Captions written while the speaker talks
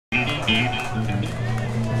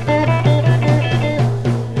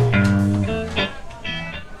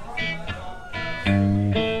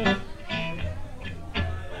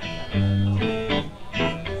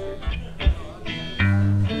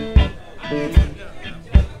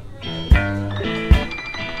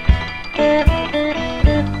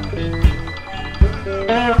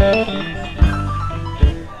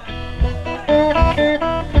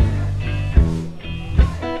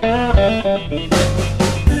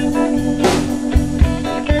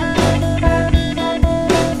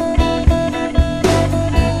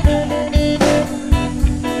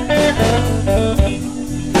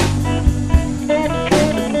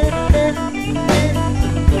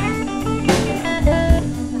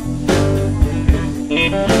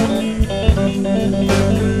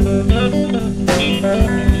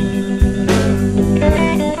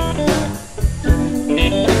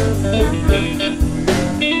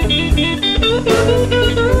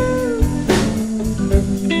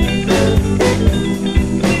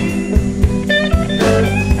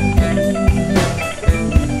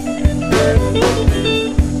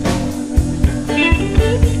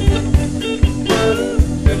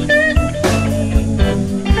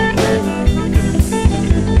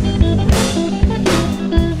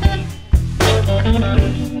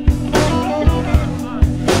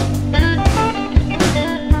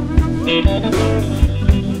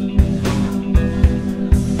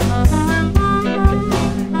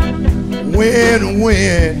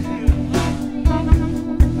Wind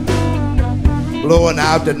blowing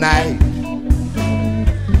out the night,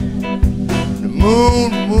 the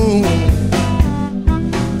moon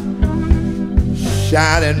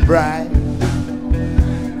shining bright,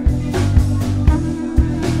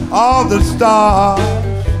 all the stars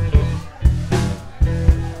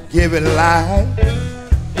giving light,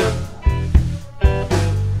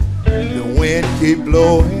 the wind keep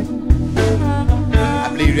blowing.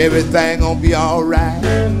 Everything gonna be all right.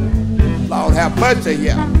 Lord have mercy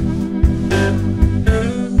here.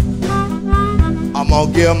 I'm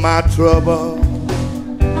gonna give my trouble.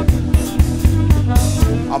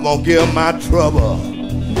 I'm gonna give my trouble.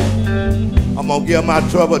 I'm gonna give my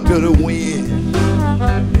trouble to the wind.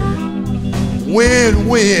 Wind,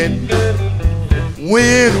 wind,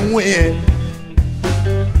 wind, wind.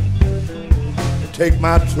 Take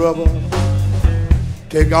my trouble.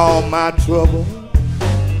 Take all my trouble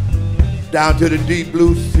down to the deep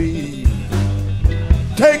blue sea.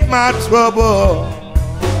 Take my trouble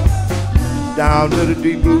down to the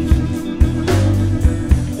deep blue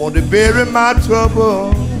sea. Want to bury my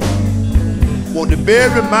trouble. Want to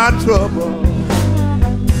bury my trouble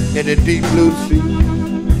in the deep blue sea.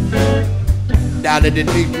 Down in the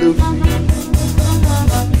deep blue sea.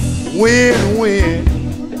 Wind, wind.